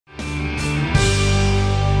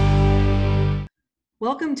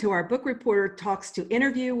Welcome to our Book Reporter Talks to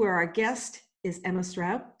interview, where our guest is Emma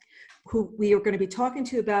Straub, who we are going to be talking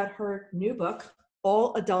to about her new book,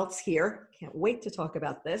 All Adults Here. Can't wait to talk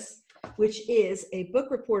about this, which is a Book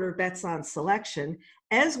Reporter Bets On selection,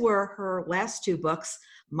 as were her last two books,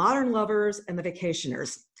 Modern Lovers and The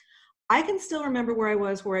Vacationers. I can still remember where I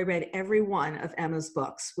was, where I read every one of Emma's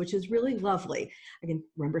books, which is really lovely. I can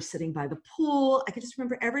remember sitting by the pool. I can just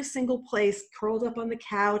remember every single place, curled up on the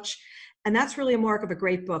couch. And that's really a mark of a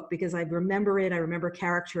great book because I remember it, I remember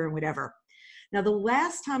character and whatever. Now, the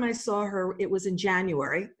last time I saw her, it was in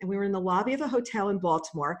January, and we were in the lobby of a hotel in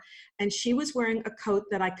Baltimore, and she was wearing a coat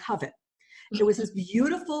that I covet. It was this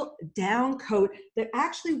beautiful down coat that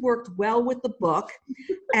actually worked well with the book.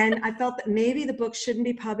 And I felt that maybe the book shouldn't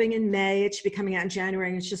be pubbing in May. It should be coming out in January,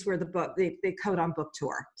 and it's just where the coat on book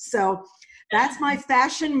tour. So that's my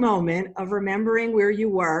fashion moment of remembering where you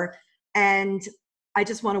were. And I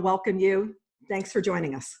just want to welcome you. Thanks for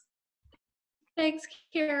joining us. Thanks,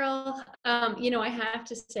 Carol. I have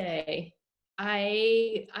to say,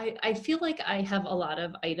 I feel like I have a lot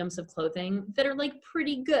of items of clothing that are like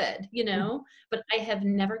pretty good, but I have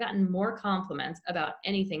never gotten more compliments about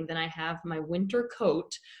anything than I have my winter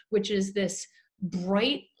coat, which is this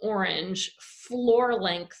bright orange floor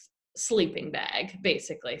length sleeping bag,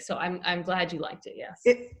 basically. So I'm glad you liked it. Yes.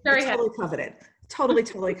 Very totally coveted.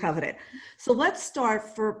 Totally coveted. So let's start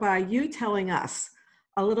by you telling us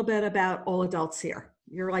a little bit about All Adults Here.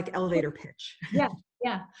 You're like elevator pitch. Yeah.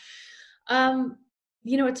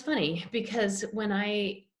 It's funny because when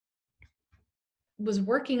I was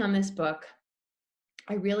working on this book,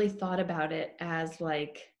 I really thought about it as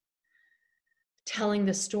like telling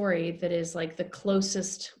the story that is like the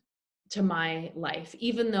closest to my life,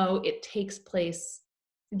 even though it takes place,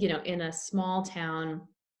 in a small town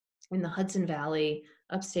in the Hudson Valley,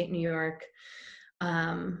 upstate New York.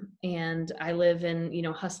 And I live in,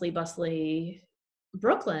 hustly bustly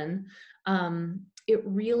Brooklyn. It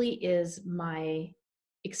really is my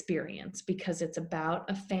experience because it's about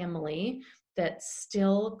a family that's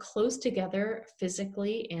still close together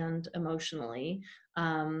physically and emotionally.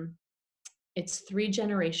 It's 3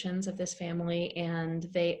 generations of this family, and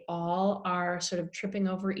they all are sort of tripping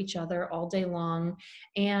over each other all day long,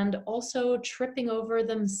 and also tripping over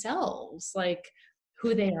themselves, like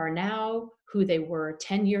who they are now, who they were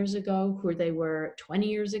 10 years ago, who they were 20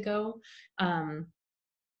 years ago.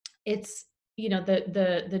 It's,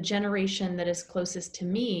 the generation that is closest to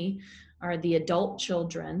me are the adult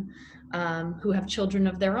children who have children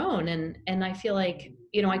of their own. And I feel like,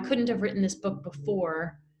 I couldn't have written this book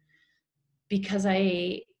before because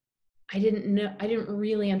I didn't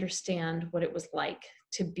really understand what it was like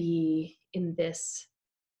to be in this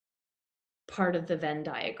part of the Venn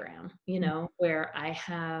diagram, where I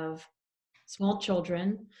have small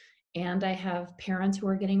children and I have parents who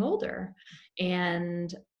are getting older,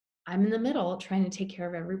 and I'm in the middle trying to take care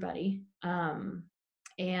of everybody. And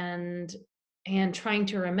trying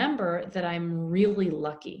to remember that I'm really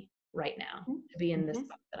lucky right now to be in this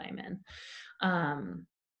book that I'm in.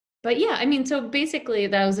 But yeah, so basically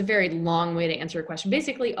that was a very long way to answer your question.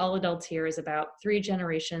 Basically, All Adults Here is about 3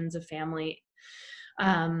 generations of family,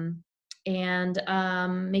 and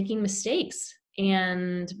making mistakes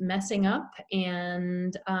and messing up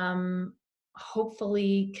and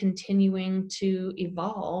hopefully continuing to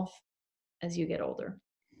evolve as you get older.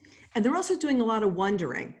 And they're also doing a lot of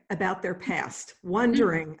wondering about their past,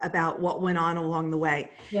 wondering about what went on along the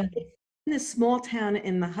way. Yeah. In this small town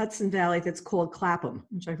in the Hudson Valley that's called Clapham,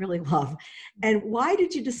 which I really love. And why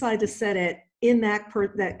did you decide to set it in that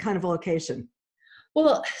kind of a location?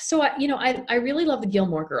 Well, so I really love the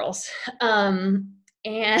Gilmore Girls, and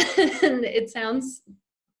it sounds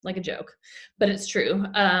like a joke, but it's true.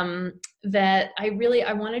 That I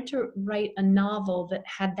wanted to write a novel that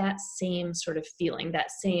had that same sort of feeling,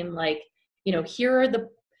 that same like, here's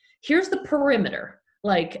the perimeter.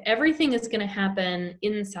 Like everything is going to happen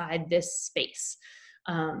inside this space.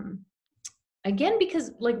 Again,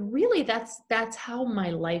 because like really that's how my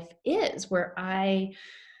life is, where I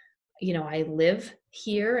live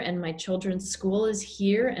here and my children's school is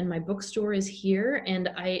here and my bookstore is here. And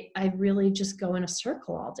I really just go in a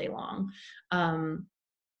circle all day long.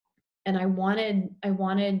 And I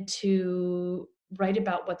wanted to write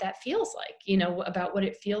about what that feels like, about what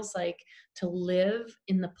it feels like to live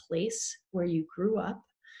in the place where you grew up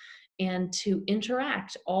and to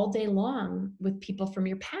interact all day long with people from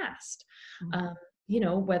your past.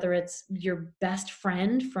 Whether it's your best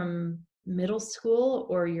friend from middle school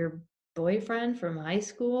or your boyfriend from high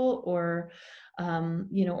school or,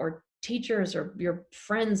 or teachers or your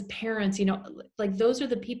friends' parents, like those are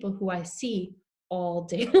the people who I see all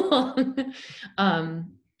day long.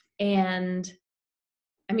 And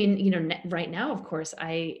I mean, you know, right now, of course,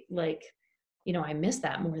 I like, you know, I miss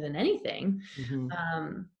that more than anything.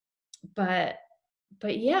 Mhm. But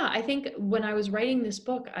yeah, I think when I was writing this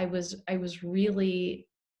book, I was really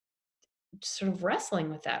sort of wrestling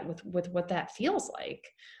with that, with what that feels like.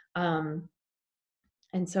 Um,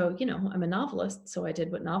 and so, you know, I'm a novelist, so I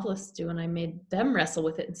did what novelists do, and I made them wrestle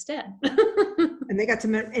with it instead. And they got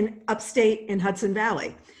to in upstate in Hudson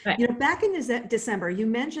Valley. Right. You know, back in December, you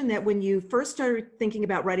mentioned that when you first started thinking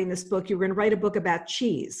about writing this book, you were going to write a book about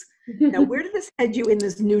cheese. Now, where did this head you in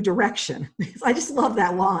this new direction? I just love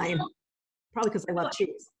that line. Probably because I love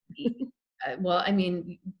cheese. Well, I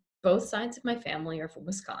mean, both sides of my family are from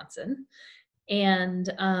Wisconsin, and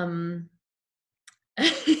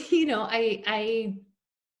you know, I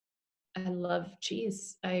love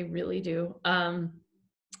cheese. I really do. And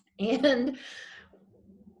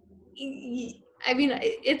I mean,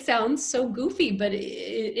 it sounds so goofy, but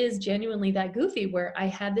it is genuinely that goofy, where I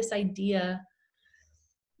had this idea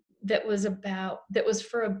that was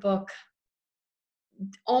for a book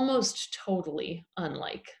almost totally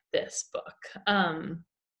unlike this book.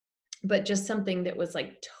 But just something that was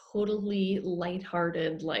like totally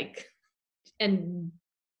lighthearted, like, and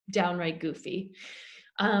downright goofy.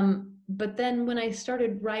 But then when I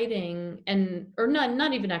started writing, or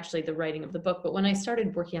not even actually the writing of the book, but when I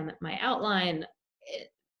started working on my outline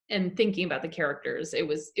and thinking about the characters,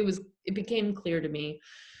 it became clear to me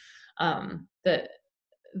that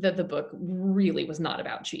the book really was not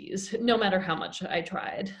about cheese, no matter how much I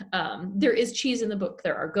tried. There is cheese in the book,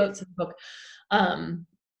 there are goats in the book, and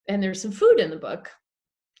there's some food in the book,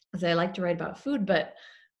 because I like to write about food, but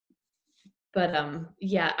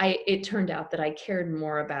yeah, it turned out that I cared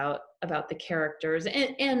more about the characters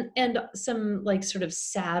and some like sort of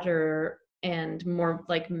sadder and more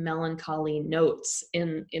like melancholy notes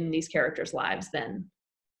in these characters' lives than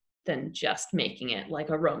just making it like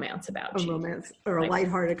a romance about A cheese. romance or a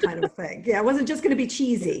lighthearted kind of thing. Yeah, it wasn't just going to be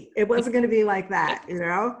cheesy. It wasn't going to be like that, you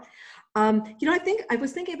know? You know, I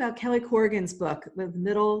was thinking about Kelly Corrigan's book, The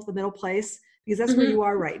Middle Place, because that's where you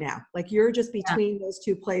are right now. Like you're just between those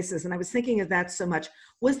two places. And I was thinking of that so much.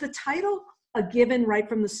 Was the title a given right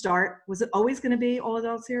from the start? Was it always going to be All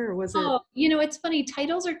Adults Here, or was it? Oh, you know, it's funny.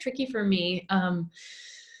 Titles are tricky for me.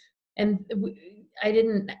 And I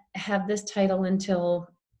didn't have this title until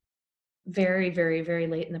very, very, very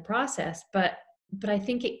late in the process. But I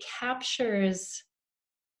think it captures,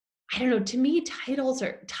 I don't know, to me, titles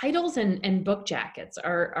and book jackets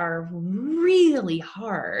are really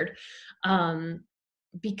hard,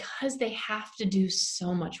 because they have to do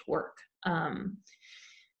so much work.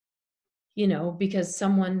 You know, because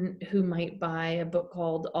someone who might buy a book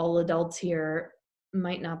called All Adults Here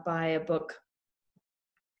might not buy a book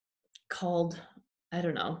called, I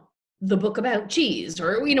don't know, The Book About Cheese,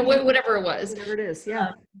 or, you know, whatever it was. Whatever it is,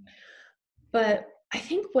 yeah. But I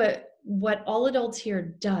think what All Adults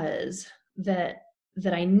Here does that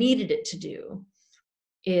I needed it to do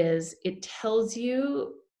is it tells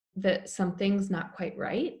you that something's not quite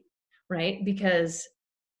right? Because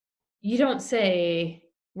you don't say,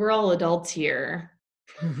 we're all adults here.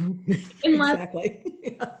 Unless, exactly.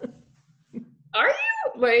 are you?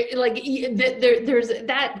 Right? Like there's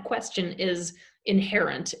that question is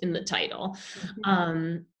inherent in the title.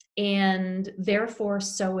 And therefore,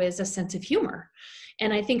 so is a sense of humor.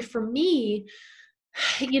 And I think for me,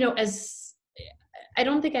 you know, as I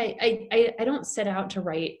don't think I don't set out to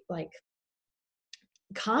write like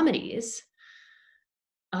comedies,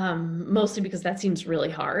 mostly because that seems really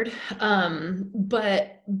hard.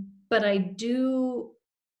 But I do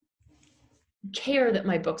care that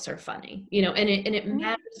my books are funny, you know, and it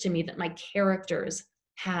matters to me that my characters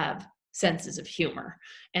have senses of humor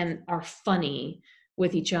and are funny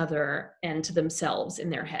with each other and to themselves in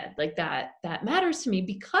their head. Like that matters to me,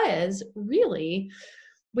 because really,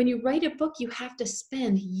 when you write a book, you have to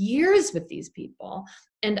spend years with these people.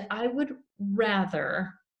 And I would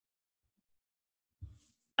rather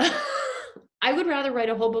write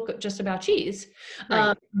a whole book just about cheese,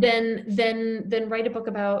 Right. than write a book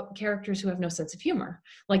about characters who have no sense of humor.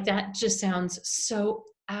 Like that just sounds so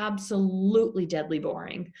absolutely deadly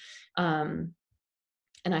boring.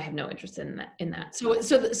 And I have no interest in that. So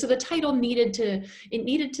the title needed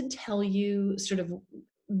to tell you sort of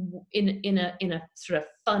in a sort of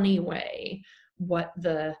funny way what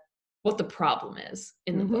the problem is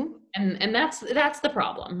in the book. And that's the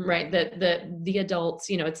problem, right? That the adults,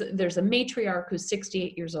 you know, there's a matriarch who's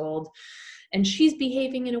 68 years old, and she's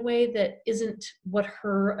behaving in a way that isn't what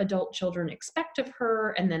her adult children expect of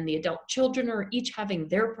her. And then the adult children are each having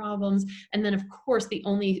their problems. And then of course, the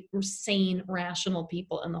only sane, rational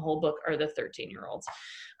people in the whole book are the 13-year-olds.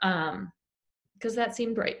 Because that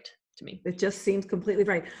seemed right to me. It just seems completely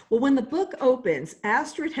right. Well, when the book opens,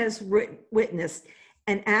 Astrid has witnessed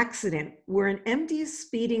an accident where an empty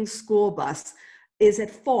speeding school bus is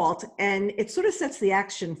at fault, and it sort of sets the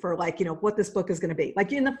action for, like, you know, what this book is going to be.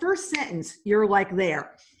 Like in the first sentence, you're like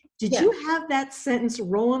there. Did you have that sentence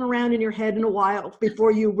rolling around in your head in a while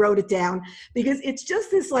before you wrote it down? Because it's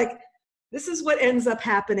just this, like, this is what ends up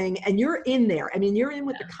happening, and you're in there. I mean, you're in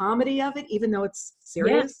with the comedy of it, even though it's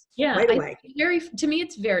serious. Yeah. Right away. To me,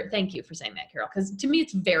 it's very, thank you for saying that, Carol, because to me,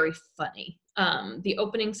 it's very funny. The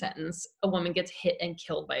opening sentence, a woman gets hit and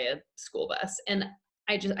killed by a school bus. And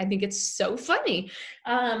I think it's so funny.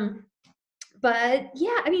 But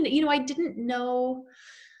yeah, I mean, you know, I didn't know.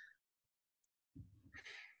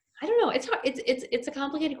 I don't know. It's hard. It's a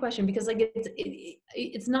complicated question, because like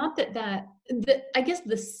it's not that I guess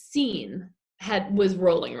the scene was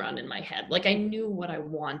rolling around in my head. Like I knew what I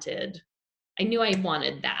wanted. I knew I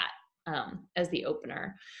wanted that as the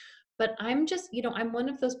opener. But I'm just, you know, I'm one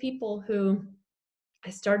of those people who I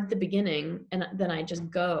start at the beginning and then I just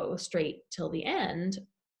go straight till the end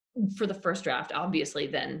for the first draft. Obviously,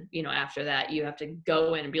 then, you know, after that, you have to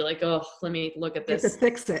go in and be like, oh, let me look at this. You have to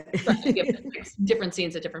fix it. You have to fix different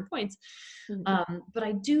scenes at different points. But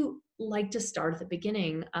I do like to start at the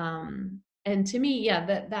beginning. And to me, yeah,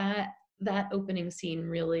 that opening scene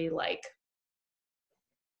really, like,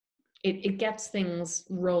 it gets things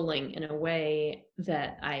rolling in a way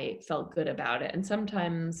that I felt good about it. And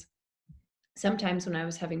sometimes when I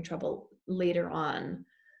was having trouble later on,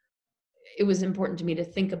 it was important to me to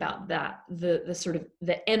think about that, the sort of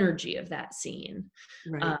the energy of that scene.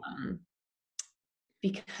 Right.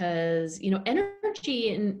 Because, you know, energy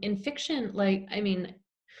in fiction, like, I mean,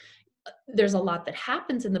 there's a lot that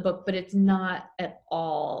happens in the book, but it's not at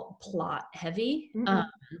all plot heavy.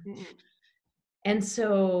 And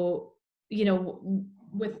so, you know,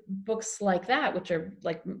 with books like that, which are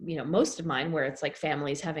like, you know, most of mine, where it's like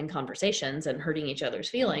families having conversations and hurting each other's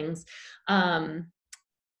feelings,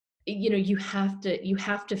 you know, you have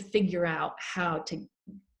to figure out how to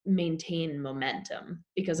maintain momentum,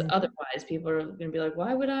 because otherwise people are going to be like,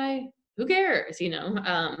 why would I, who cares, you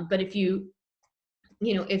know? But if you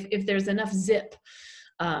know, if there's enough zip,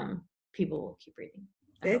 people will keep reading.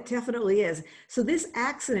 It definitely is. So this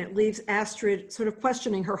accident leaves Astrid sort of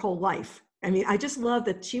questioning her whole life. I mean, I just love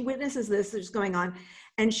that she witnesses this is going on,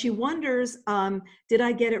 and she wonders, did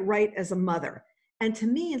I get it right as a mother? And to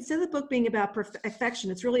me, instead of the book being about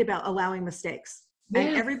perfection, it's really about allowing mistakes. Yeah.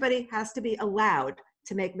 And everybody has to be allowed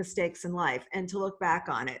to make mistakes in life and to look back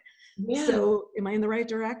on it. Yeah. So am I in the right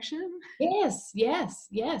direction? Yes.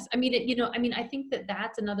 I mean, you know, I mean, I think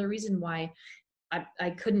that's another reason why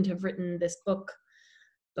I couldn't have written this book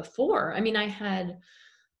before. I mean, I had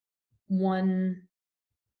one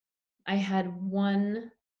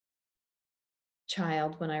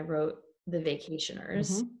child when I wrote The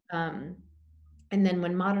Vacationers. And then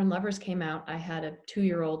when Modern Lovers came out, I had a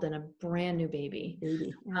 2-year-old and a brand new baby.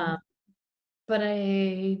 But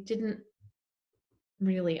I didn't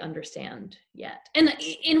really understand yet. And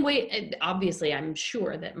in a way, obviously, I'm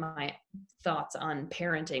sure that my thoughts on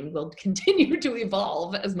parenting will continue to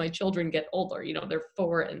evolve as my children get older. You know, they're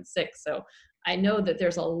 4 and 6. So I know that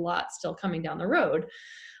there's a lot still coming down the road.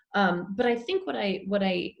 But I think what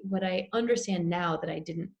I understand now that I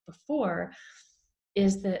didn't before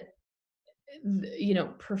is that, you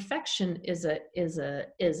know, perfection is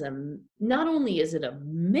not only is it a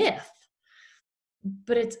myth,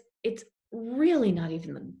 but it's really not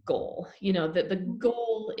even the goal. You know, that the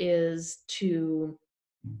goal is to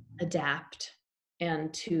adapt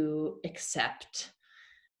and to accept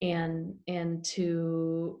and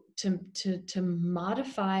to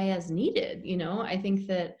modify as needed. You know, I think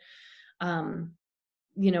that,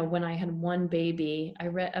 you know, when I had one baby,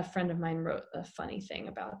 a friend of mine wrote a funny thing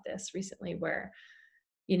about this recently, where,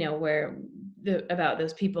 you know, about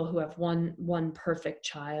those people who have one perfect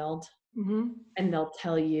child, and they'll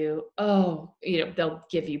tell you, oh, you know, they'll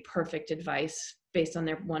give you perfect advice based on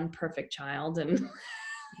their one perfect child. And,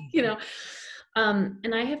 you know,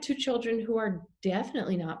 and I have 2 children who are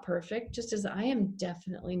definitely not perfect, just as I am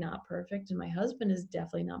definitely not perfect. And my husband is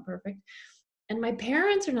definitely not perfect. And my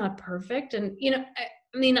parents are not perfect. And, you know,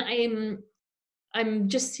 I mean, I'm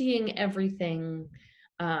just seeing everything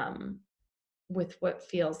with what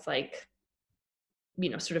feels like, you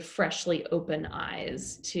know, sort of freshly open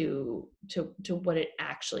eyes to what it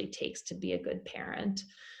actually takes to be a good parent.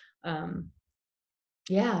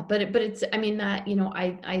 Yeah, but it's, I mean, that,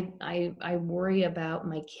 I worry about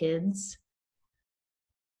my kids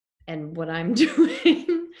and what I'm doing.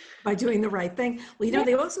 By doing the right thing. Well, Yeah.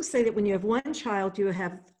 they also say that when you have one child, you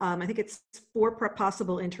have, I think it's four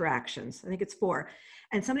possible interactions. I think it's four.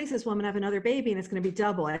 And somebody says, well, I'm going to have another baby and it's going to be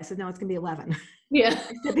double. I said, no, it's going to be 11. Yeah.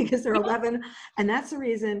 I said, because they're 11. And that's the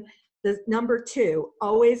reason the number two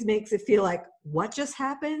always makes it feel like, what just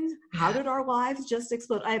happened? How did our lives just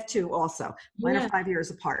explode? I have two also. Mine are Yeah. 5 years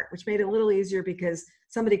apart, which made it a little easier because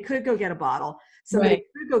somebody could go get a bottle. Somebody Right.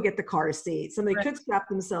 could go get the car seat. Somebody Right. could strap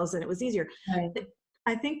themselves in. It was easier. Right.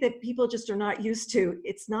 I think that people just are not used to,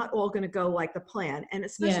 it's not all going to go like the plan. And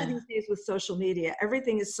especially Yeah. these days with social media,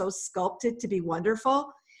 everything is so sculpted to be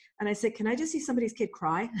wonderful. And I said, can I just see somebody's kid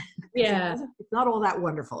cry? Because Yeah. it's not all that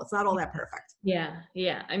wonderful. It's not all that perfect. Yeah.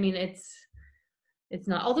 Yeah. I mean, it's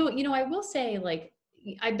not, although, I will say, like,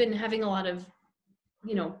 I've been having a lot of,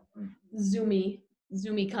 you know, Zoomy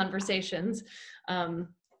conversations.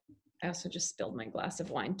 I also just spilled my glass of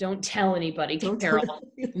wine. Don't tell anybody, Don't tell, Carol.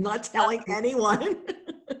 I'm not telling anyone.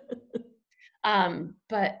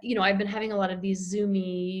 But I've been having a lot of these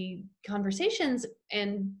Zoomy conversations,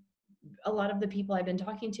 and a lot of the people I've been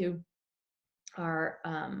talking to are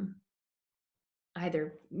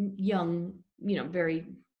either young, very,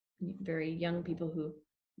 very young people who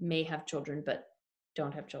may have children but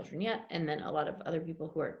don't have children yet, and then a lot of other people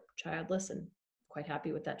who are childless and quite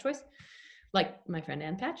happy with that choice, like my friend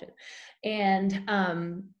Ann Patchett. And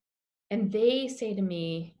they say to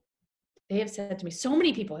me, they have said to me, so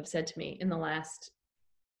many people have said to me in the last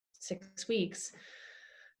 6 weeks,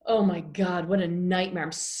 oh my God, what a nightmare.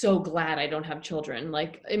 I'm so glad I don't have children.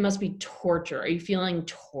 Like, it must be torture. Are you feeling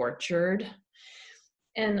tortured?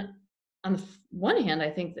 And on the one hand, I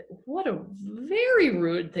think that what a very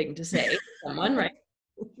rude thing to say to someone, right?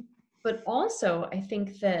 But also, I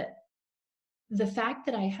think that the fact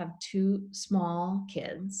that I have two small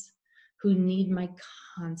kids who need my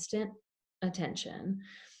constant attention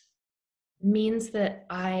means that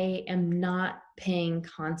I am not paying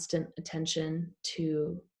constant attention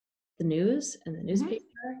to the news and the newspaper.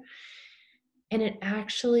 And it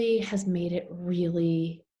actually has made it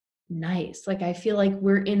really nice. Like, I feel like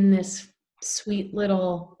we're in this sweet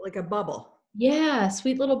little, Like a bubble. yeah,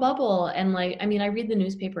 sweet little bubble. And, like, I mean, I read the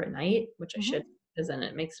newspaper at night, which I Mhm. should, because then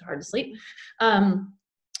it makes it hard to sleep.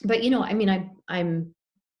 But I mean, I'm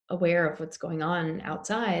aware of what's going on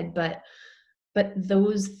outside, but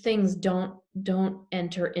those things don't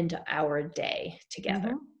enter into our day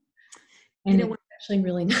together. Mhm. You And know, it's actually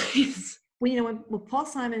really nice. well, when Paul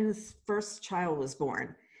Simon's first child was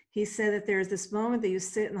born, he said that there's this moment that you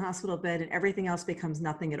sit in the hospital bed and everything else becomes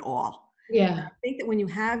nothing at all. Yeah. I think that when you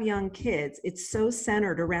have young kids, it's so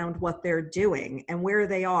centered around what they're doing and where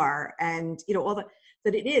they are, and all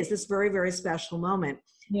that it is this very, very special moment.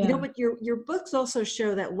 Yeah. But your books also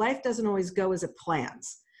show that life doesn't always go as it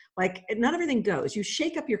plans. Like, not everything goes. You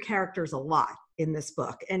shake up your characters a lot in this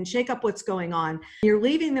book and shake up what's going on. You're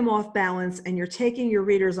leaving them off balance and you're taking your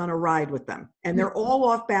readers on a ride with them, and they're all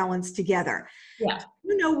off balance together. Yeah.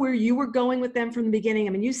 You know where you were going with them from the beginning? I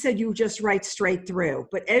mean, you said you just write straight through,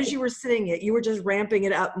 but as you were sitting it, you were just ramping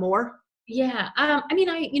it up more. Yeah. I mean,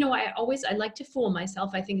 I like to fool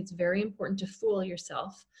myself. I think it's very important to fool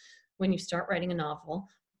yourself when you start writing a novel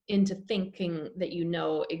into thinking that you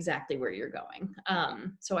know exactly where you're going.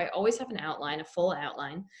 So I always have an outline, a full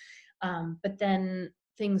outline. But then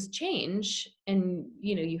things change, and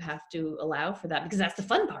you have to allow for that, because that's the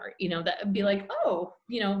fun part. That would be like, oh,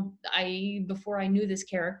 before I knew this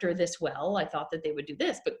character this well, I thought that they would do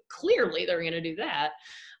this, but clearly they're going to do that.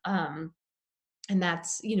 And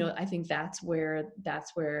that's, I think that's where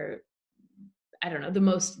I don't know, the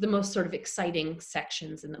most sort of exciting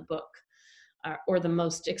sections in the book, or the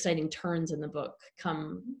most exciting turns in the book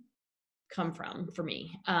come from for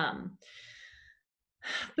me.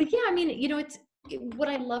 But yeah, I mean, what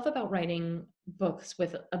I love about writing books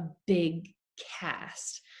with a big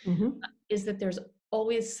cast is that there's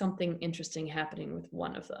always something interesting happening with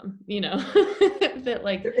one of them, that,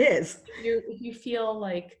 like, There is. if you feel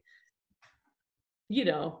like,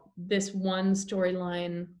 this one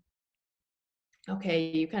storyline, okay,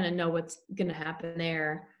 you kind of know what's going to happen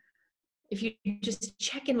there. If you just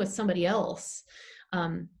check in with somebody else,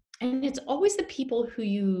 and it's always the people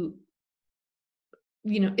who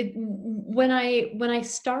when I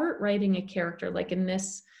start writing a character, like in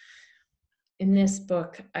this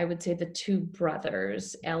book, I would say the two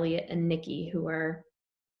brothers, Elliot and Nikki, who are,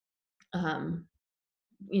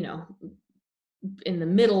 you know, in the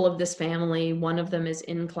middle of this family. One of them is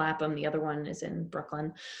in Clapham, the other one is in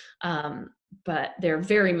Brooklyn. But they're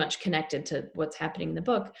very much connected to what's happening in the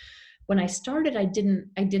book. when I started, I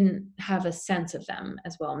didn't have a sense of them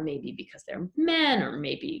as well, maybe because they're men, or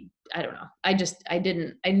maybe, I don't know. I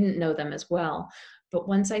didn't know them as well. But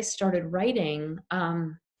once I started writing,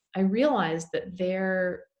 I realized that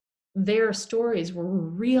their stories were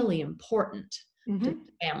really important to Mm-hmm. the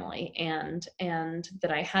family, and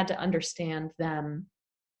that I had to understand them.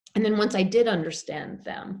 And then once I did understand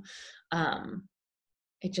them,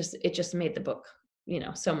 it just made the book,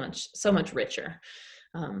 so much richer.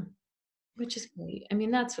 Um, which is great. I mean,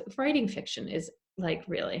 that's writing fiction is like,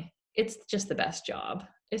 really, it's just the best job.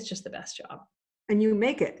 It's just the best job. And you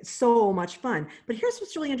make it so much fun. But here's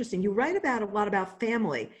what's really interesting. You write about a lot about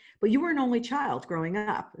family, but you were an only child growing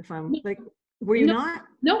up. If I'm like, were you No, not?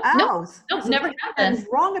 no, no, Oh, no, so never had this.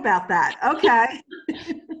 wrong about that. Okay.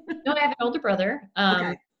 No, I have an older brother.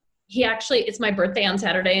 Okay. He actually, it's my birthday on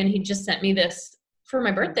Saturday, and he just sent me this for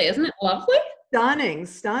my birthday. Isn't it lovely? Stunning,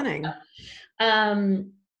 stunning.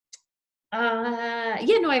 Um,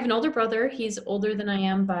 yeah, no, I have an older brother. He's older than I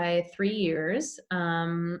am by 3 years,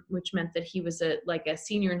 which meant that he was a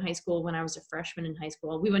senior in high school when I was a freshman in high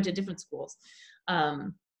school. We went to different schools.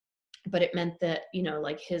 But it meant that,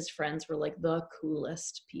 like, his friends were like the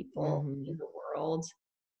coolest people Mm-hmm. in the world.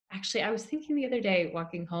 Actually, I was thinking the other day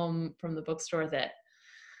walking home from the bookstore that,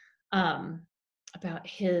 about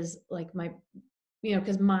his, like, my,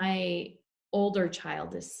 because my older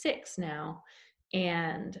child is 6 now.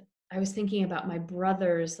 And I was thinking about my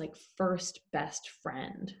brother's, like, first best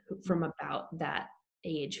friend from about that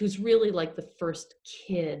age, who's really like the first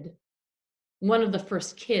kid, one of the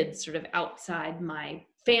first kids sort of outside my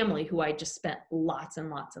family, who I just spent lots and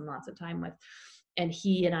lots and lots of time with. And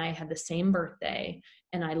he and I had the same birthday,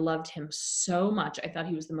 and I loved him so much. I thought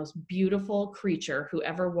he was the most beautiful creature who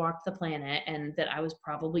ever walked the planet, and that I was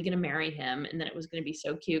probably going to marry him, and that it was going to be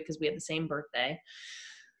so cute because we had the same birthday.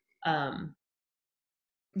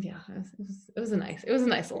 Yeah, it was a nice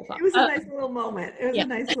little thought. It was a nice little moment. It was Yeah. a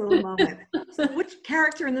nice little moment. So which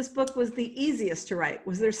character in this book was the easiest to write?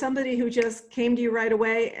 Was there somebody who just came to you right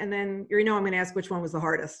away, and then, I'm going to ask which one was the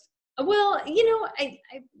hardest? Well,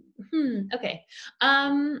 okay.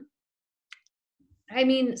 I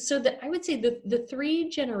mean, so I would say the 3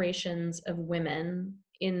 generations of women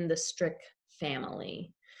in the Strick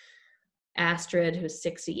family, Astrid, who's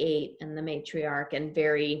 68 and the matriarch and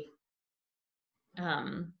very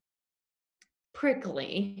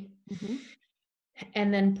prickly, Mm-hmm.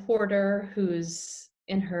 and then Porter, who's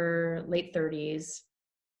in her late 30s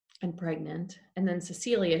and pregnant, and then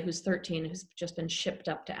Cecilia, who's 13, who's just been shipped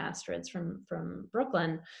up to Astrid's from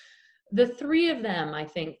Brooklyn. The 3 of them, I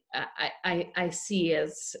think, I see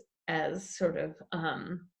as sort of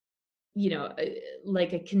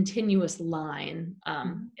like a continuous line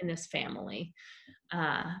in this family,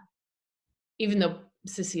 even though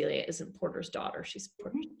Cecilia isn't Porter's daughter, she's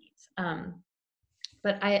Porter's niece.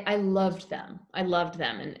 But I loved them.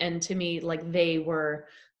 And to me, like, they were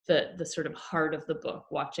the sort of heart of the book,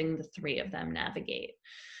 watching the 3 of them navigate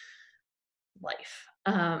life,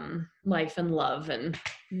 life and love and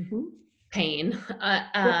Mm-hmm. pain.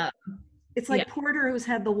 It's Yeah. like Porter, who's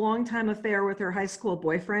had the long-time affair with her high school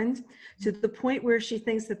boyfriend, to the point where she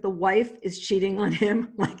thinks that the wife is cheating on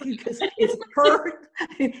him, like, because it's her.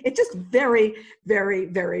 It's just very, very,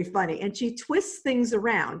 very funny. And she twists things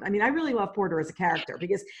around. I mean, I really love Porter as a character,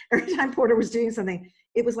 because every time Porter was doing something,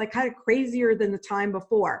 it was like kind of crazier than the time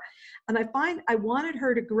before. And I wanted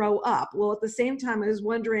her to grow up. Well, at the same time, I was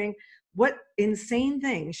wondering what insane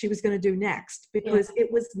thing she was going to do next, because it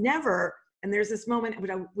was never. And there's this moment,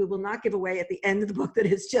 which we will not give away, at the end of the book, that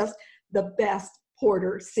is just the best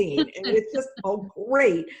Porter scene. And it's just a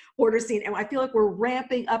great Porter scene. And I feel like we're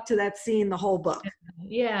ramping up to that scene the whole book.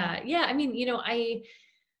 Yeah. I mean,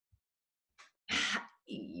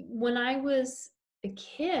 when I was a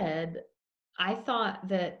kid, I thought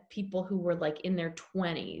that people who were, like, in their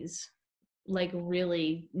 20s, like,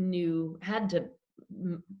 really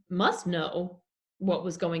must know what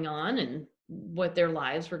was going on and what their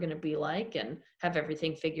lives were going to be like and have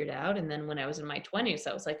everything figured out. And then when I was in my 20s,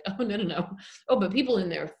 I was like, oh, no. Oh, but people in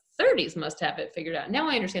their 30s must have it figured out. Now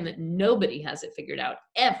I understand that nobody has it figured out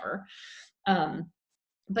ever.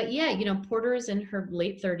 But yeah, Porter is in her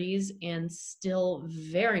late 30s and still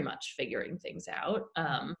very much figuring things out.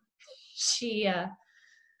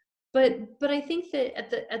 But I think that at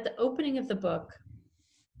the opening of the book,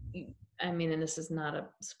 I mean, and this is not a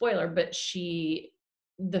spoiler, but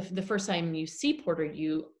the first time you see Porter,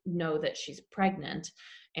 you know that she's pregnant,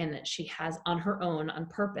 and that she has, on her own, on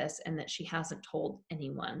purpose, and that she hasn't told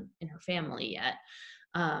anyone in her family yet.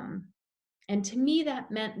 And to me,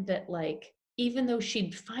 that meant that, like, even though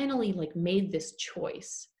she'd finally, like, made this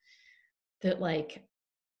choice, that, like,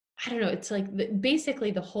 I don't know. It's like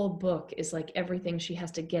basically the whole book is like everything she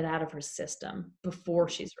has to get out of her system before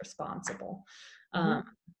she's responsible, um, Mhm.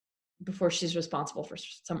 before she's responsible for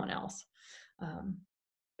someone else. Um,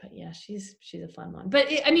 but yeah, she's a fun one. But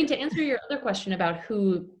I mean, to answer your other question about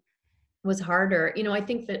who was harder, you know, I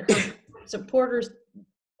think that her supporter's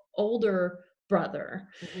older brother,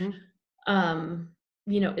 Mhm. um,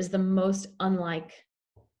 you know, is the most unlike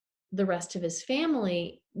the rest of his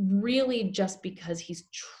family, really just because he's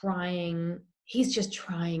just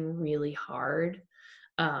trying really hard.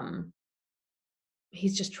 Um,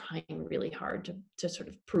 he's just trying really hard to sort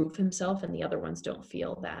of prove himself, and the other ones don't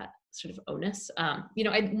feel that sort of onus. You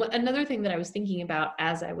know, another thing that I was thinking about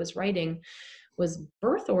as I was writing was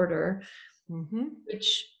birth order, Mhm.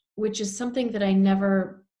 which is something that I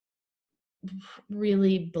never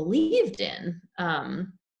really believed in.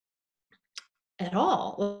 At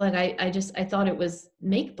all. Like I thought it was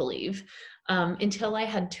make believe, until I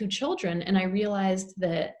had two children, and I realized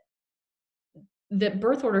that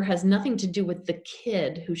birth order has nothing to do with the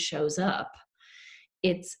kid who shows up.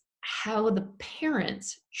 It's how the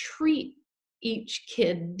parents treat each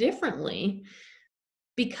kid differently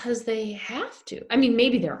because they have to. I mean,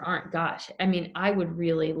 maybe there aren't. Gosh, I mean, I would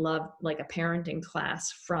really love like a parenting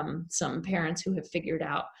class from some parents who have figured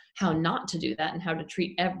out how not to do that and how to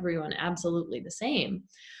treat everyone absolutely the same.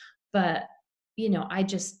 But, you know,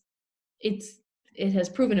 it has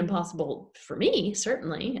proven impossible for me,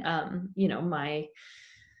 certainly. You know,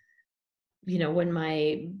 when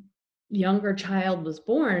my younger child was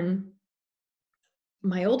born,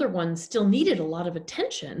 my older one still needed a lot of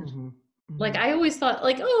attention. Mhm. Like, Mhm. I always thought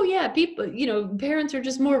like, oh yeah, people, parents are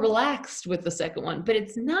just more relaxed with the second one, but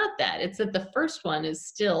it's not that. It's that the first one is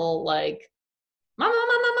still like, mama,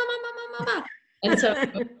 mama, mama, mama, mama. And so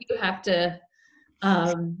you have to,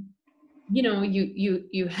 um, you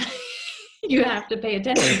you have to pay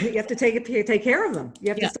attention. You have to take care of them. You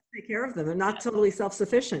have to Yeah. still take care of them. They're not totally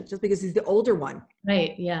self-sufficient just because he's the older one.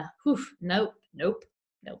 Right. Yeah. Oof. Nope. Nope.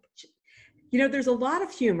 Nope. You know, there's a lot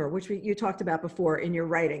of humor, which you talked about before in your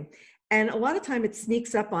writing. And a lot of time it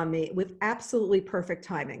sneaks up on me with absolutely perfect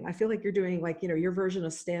timing. I feel like you're doing like, your version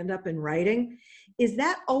of stand up and writing. Is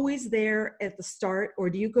that always there at the start, or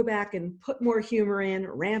do you go back and put more humor in,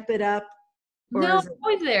 ramp it up, or No, is it's it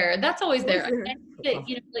always there. That's always always there. I there?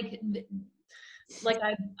 think that, like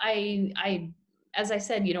I as I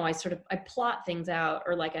said, I plot things out,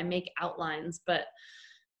 or like I make outlines, but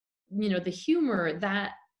the humor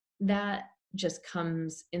that just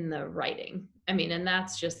comes in the writing. I mean, and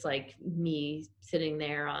that's just like me sitting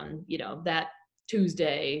there on, that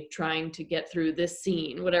Tuesday trying to get through this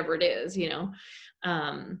scene, whatever it is.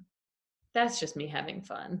 Um, that's just me having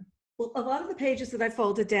fun. Well, a lot of the pages that I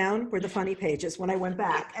folded down were the funny pages when I went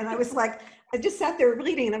back. And I was like, I just sat there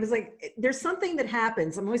reading and I was like, there's something that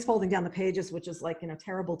happens. I'm always folding down the pages, which is like,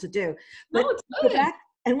 terrible to do. No, But it's I go good. back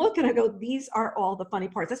and look and I go, these are all the funny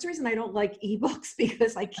parts. That's the reason I don't like ebooks,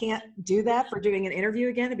 because I can't do that for doing an interview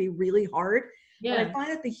again. It'd be really hard. But I Yeah.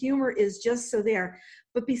 find that the humor is just so there.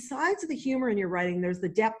 But besides the humor in your writing, there's the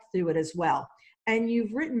depth to it as well. And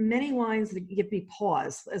you've written many lines that give me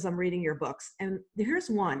pause as I'm reading your books. And here's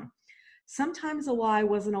one. Sometimes a lie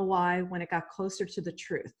wasn't a lie when it got closer to the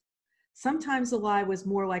truth. Sometimes a lie was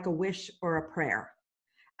more like a wish or a prayer.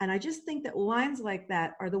 And I just think that lines like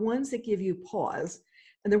that are the ones that give you pause,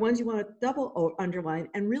 and the ones you want to double underline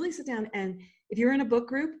and really sit down. And if you're in a book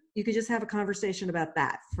group, you could just have a conversation about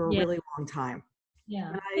that for a Yeah. really long time. Yeah.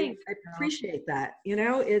 And I, Thanks, I girl. appreciate that.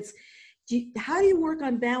 How do you work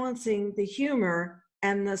on balancing the humor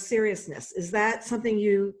and the seriousness? Is that something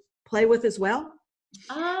you play with as well?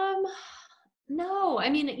 Um, no, I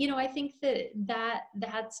mean, I think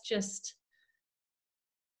that's just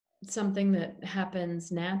something that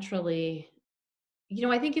happens naturally.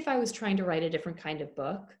 I think if I was trying to write a different kind of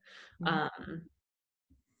book, Mhm. um,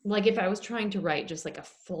 like if I was trying to write just like a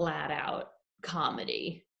flat out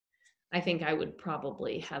comedy, I think I would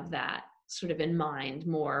probably have that sort of in mind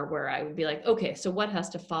more, where I would be like, okay, so what has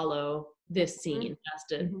to follow this scene has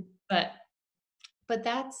to, Mhm. but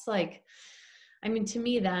that's like, I mean, to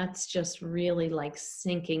me, that's just really like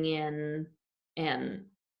sinking in and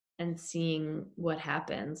seeing what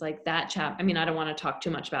happens. Like that I mean, I don't want to talk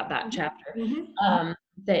too much about that Mhm. chapter Mhm.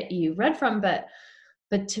 that you read from, but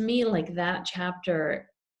to me, like that chapter,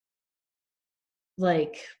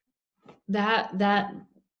 like that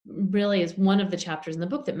really is one of the chapters in the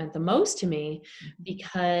book that meant the most to me, Mhm.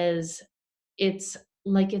 because it's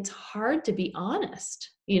it's hard to be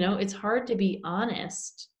honest. It's hard to be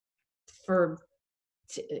honest for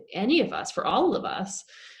any of us, for all of us,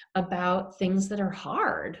 about things that are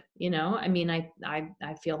hard. I mean,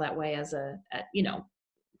 I feel that way as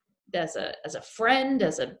as a friend,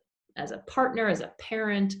 as a partner, as a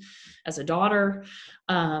parent, as a daughter.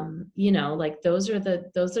 Like those are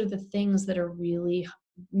the things that are really,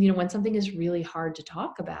 when something is really hard to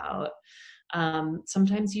talk about,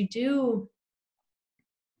 sometimes you do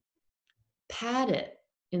pad it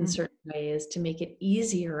in certain ways to make it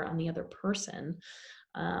easier on the other person.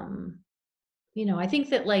 I think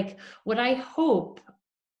that like what I hope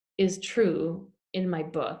is true in my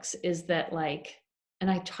books is that like,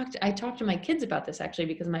 and I talked to my kids about this actually,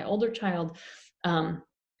 because my older child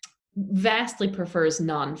vastly prefers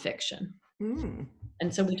nonfiction. And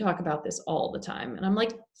so we talk about this all the time. And I'm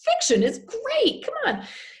like, fiction is great. Come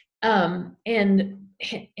on.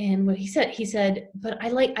 And what he said, but I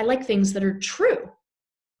like things that are true.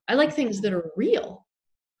 I like things that are real.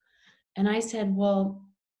 And I said, well,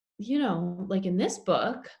 like in this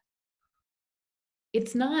book,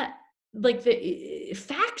 it's not like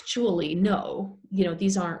factually, no,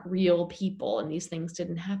 these aren't real people and these things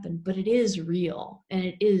didn't happen, but it is real and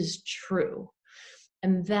it is true.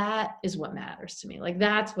 And that is what matters to me. Like,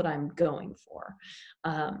 that's what I'm going for.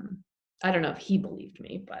 I don't know if he believed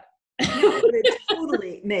me, but. It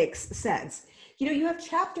totally makes sense. You have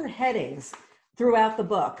chapter headings throughout the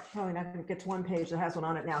book. Probably not going to get to one page that has one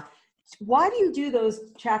on it now. Why do you do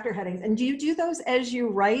those chapter headings? And do you do those as you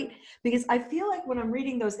write? Because I feel like when I'm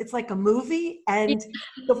reading those, it's like a movie and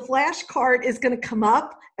the flashcard is going to come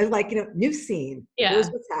up as like, new scene. Yeah. Here's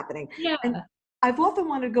what's happening. Yeah. And I've often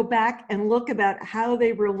wanted to go back and look about how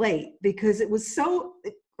they relate, because it was so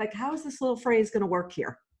like, how is this little phrase going to work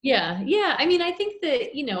here? Yeah. Yeah. I mean, I think that,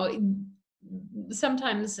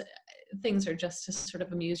 sometimes things are just to sort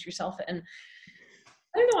of amuse yourself. And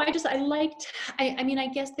I don't know, I guess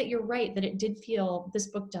that you're right, that this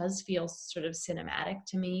book does feel sort of cinematic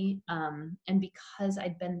to me. And because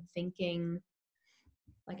I'd been thinking,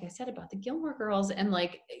 like I said, about the Gilmore Girls and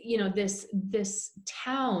like, this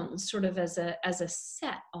town sort of as a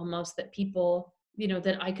set almost, that people,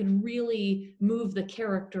 that I could really move the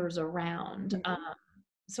characters around.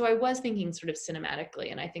 So I was thinking sort of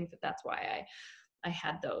cinematically. And I think that that's why I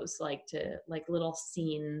had those like little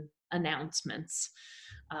scene announcements.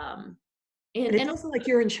 And it's also like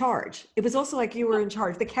you're in charge. It was also like you were in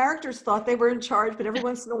charge. The characters thought they were in charge, but every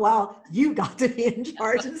once in a while you got to be in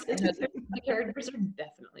charge. The characters are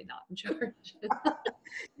definitely not in charge.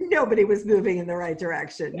 Nobody was moving in the right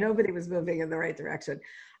direction. Yeah. Nobody was moving in the right direction.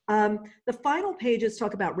 The final pages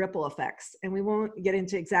talk about ripple effects, and we won't get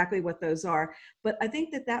into exactly what those are, but I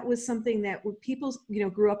think that was something that when people,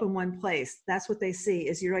 grew up in one place, that's what they see,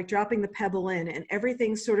 is you're like dropping the pebble in and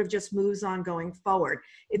everything sort of just moves on going forward.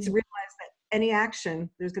 It's realized that any action,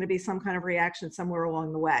 there's going to be some kind of reaction somewhere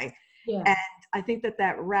along the way. Yeah. And I think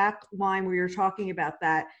that wrap line where you're talking about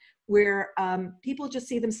that, where people just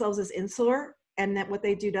see themselves as insular and that what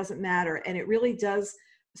they do doesn't matter. And it really does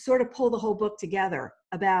sort of pull the whole book together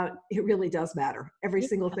about it really does matter. Every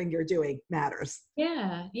single thing you're doing matters.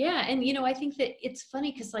 Yeah. Yeah. And, I think that it's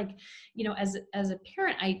funny because like, as a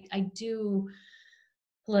parent, I do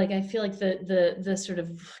like, I feel like the sort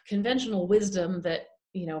of conventional wisdom that,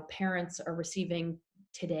 parents are receiving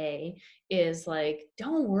today is like,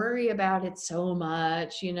 don't worry about it so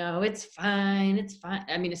much, it's fine. It's fine.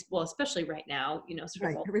 I mean, especially right now, sort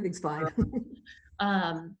right, of everything's fine.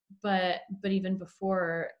 But even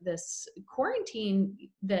before this quarantine,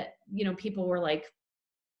 that, people were like,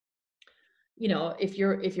 if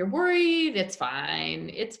you're worried, it's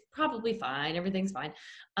fine. It's probably fine. Everything's fine.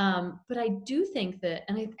 But I do think that,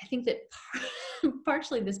 and I think that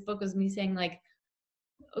partially this book was me saying like,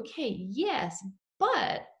 okay, yes,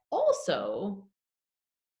 but also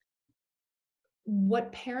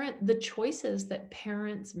the choices that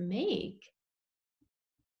parents make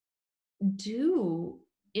do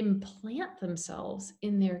implant themselves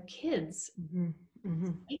in their kids'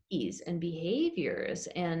 psyches and behaviors,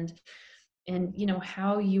 and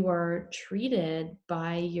how you are treated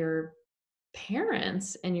by your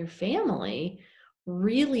parents and your family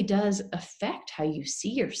really does affect how you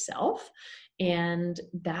see yourself, and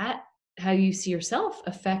that how you see yourself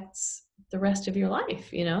affects the rest of your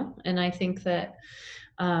life, and I think that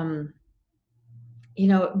and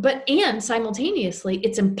simultaneously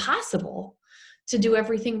it's impossible to do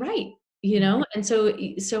everything right, and so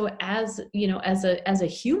as as a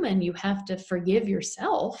human, you have to forgive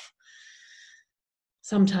yourself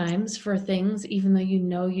sometimes for things, even though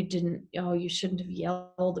you shouldn't have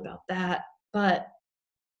yelled about that, but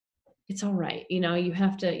it's all right, you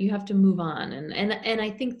have to move on, and I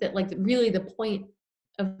think that like really the point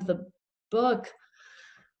of the book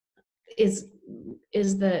is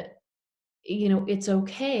that it's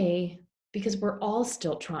okay, because we're all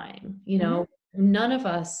still trying, none of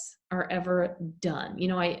us are ever done. You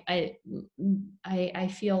know, I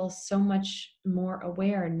feel so much more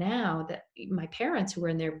aware now that my parents, who were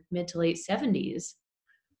in their mid to late 70s,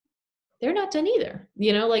 they're not done either.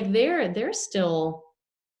 You know, like they're still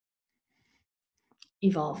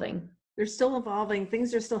evolving. They're still evolving.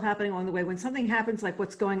 Things are still happening along the way. When something happens, like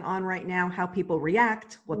what's going on right now, how people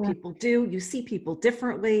react, what Yeah. people do, you see people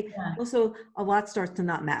differently. Yeah. Also, a lot starts to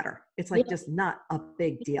not matter. It's like Yeah. just not a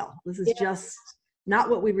big deal. This is Yeah. just not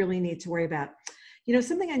what we really need to worry about. You know,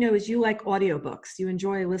 something I know is you like audiobooks. You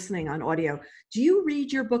enjoy listening on audio. Do you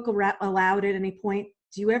read your book aloud at any point?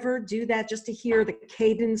 Do you ever do that just to hear the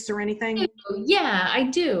cadence or anything? Yeah, I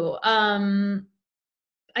do.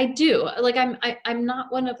 I do. Like I'm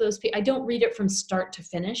not one of those people. I don't read it from start to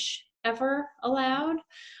finish ever aloud.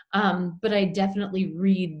 But I definitely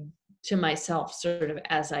read to myself sort of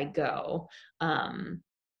as I go. Um,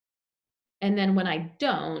 and then when I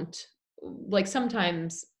don't, like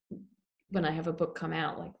sometimes when I have a book come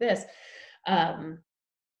out like this, um,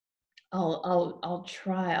 I'll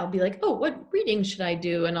try. I'll be like, oh, what reading should I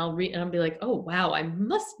do? And I'll read, and I'll be like, oh wow, I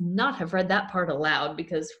must not have read that part aloud,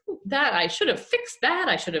 because that I should have fixed that.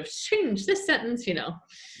 I should have changed this sentence, you know.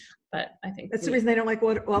 But I think That's the reason they don't like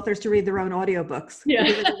authors to read their own audiobooks. Yeah.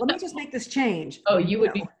 Because let me just make this change. Oh,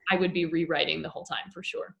 I would be rewriting the whole time for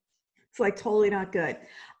sure. It's like totally not good.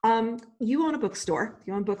 You own a bookstore.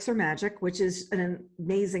 You own Books Are Magic, which is an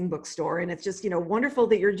amazing bookstore. And it's just, you know, wonderful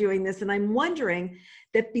that you're doing this. And I'm wondering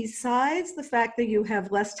that besides the fact that you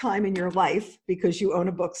have less time in your life because you own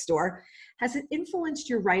a bookstore, has it influenced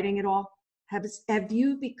your writing at all? Have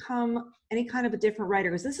you become any kind of a different writer?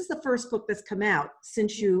 Because this is the first book that's come out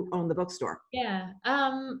since you own the bookstore. Yeah.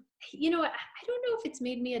 You know, I don't know if it's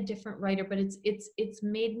made me a different writer, but it's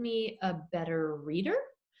made me a better reader.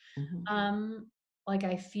 Mm-hmm. Like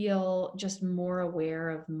I feel just more aware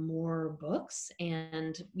of more books,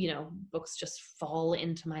 and, you know, books just fall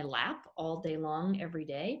into my lap all day long, every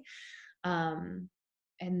day. And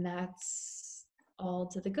that's all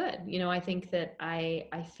to the good. You know, I think that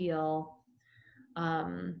I feel,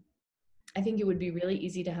 I think it would be really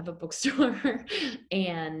easy to have a bookstore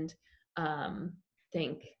and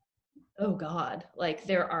think, oh God, like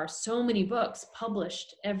there are so many books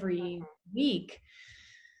published every week.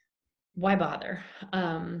 Why bother?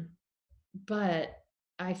 But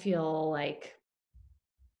I feel like,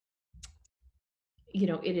 you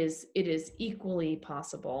know, it is equally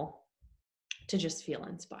possible to just feel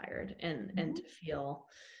inspired and to feel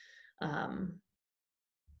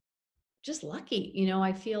just lucky. You know,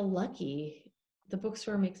 I feel lucky. The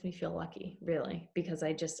bookstore makes me feel lucky, really, because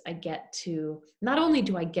I get to, not only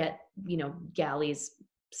do I get, you know, galleys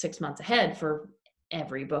 6 months ahead for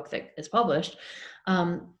every book that is published,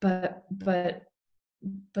 but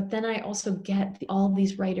then I also get all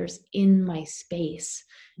these writers in my space,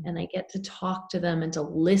 and I get to talk to them and to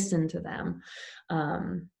listen to them.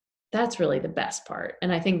 That's really the best part.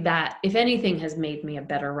 And I think that, if anything has made me a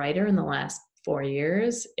better writer in the last 4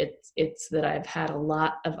 years, it's that I've had a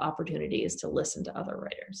lot of opportunities to listen to other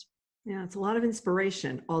writers. Yeah, it's a lot of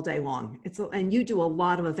inspiration all day long. And you do a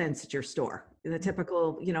lot of events at your store. In a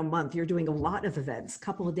typical, you know, month, you're doing a lot of events,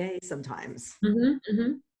 couple of days sometimes. Mm-hmm,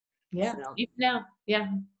 mm-hmm. Yeah. So, Even now. Yeah.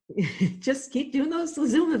 just keep doing those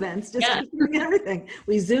Zoom events. Just Yeah. keep doing everything.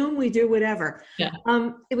 We Zoom, we do whatever. Yeah.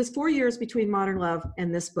 It was 4 years between Modern Love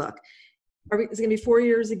and this book. Is it going to be 4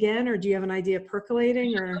 years again, or do you have an idea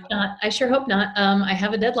percolating? Or Not. I sure hope not. I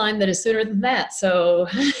have a deadline that is sooner than that. So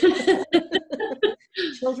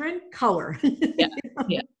children, color.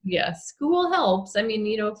 Yeah. School helps. I mean,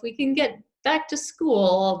 you know, if we can get back to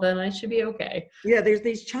school, then I should be okay. Yeah, there's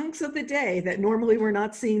these chunks of the day that normally we're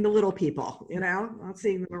not seeing the little people, you know, not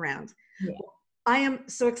seeing them around. Yeah. I am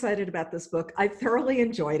so excited about this book. I thoroughly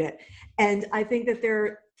enjoyed it. And I think that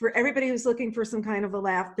for everybody who's looking for some kind of a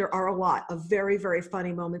laugh, there are a lot of very, very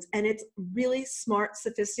funny moments. And it's really smart,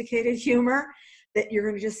 sophisticated humor that you're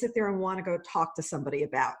going to just sit there and want to go talk to somebody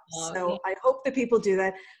about. So I hope that people do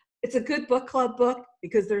that. It's a good book club book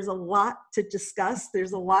because there's a lot to discuss.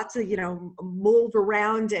 There's a lot to, you know, move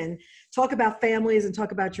around and talk about families and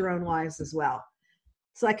talk about your own lives as well.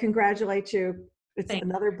 So I congratulate you. It's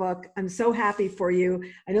another book. I'm so happy for you.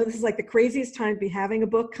 I know this is like the craziest time to be having a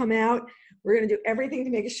book come out. We're going to do everything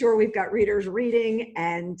to make sure we've got readers reading.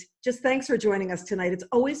 And just thanks for joining us tonight. It's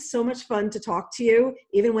always so much fun to talk to you,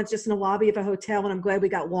 even when it's just in a lobby of a hotel. And I'm glad we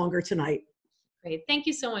got longer tonight. Great. Thank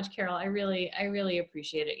you so much, Carol. I really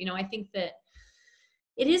appreciate it. You know, I think that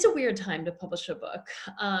it is a weird time to publish a book.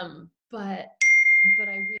 But I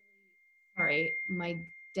really, sorry, my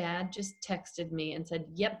dad just texted me and said,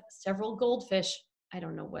 yep, several goldfish. I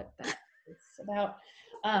don't know what that is about.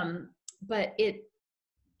 But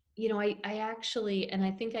I actually, and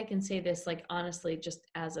I think I can say this like honestly, just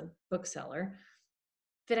as a bookseller,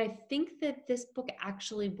 that I think that this book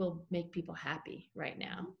actually will make people happy right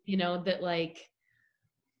now. That like,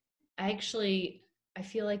 I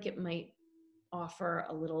feel like it might offer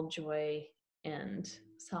a little joy and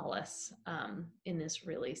solace in this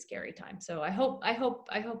really scary time. So I hope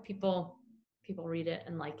people read it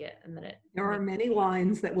and like it, and that it There are makes. many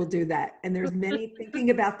wines that will do that. And there's many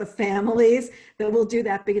thinking about the families that will do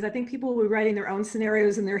that, because I think people will be writing their own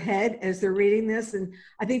scenarios in their head as they're reading this. And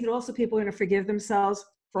I think that also people are going to forgive themselves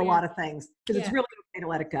for a Yeah, lot of things, because it's yeah, really okay to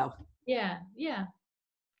let it go. yeah, yeah.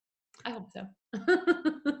 I hope so.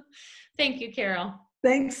 Thank you, Carol.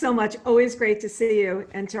 Thanks so much. Always great to see you.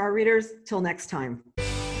 And to our readers, till next time.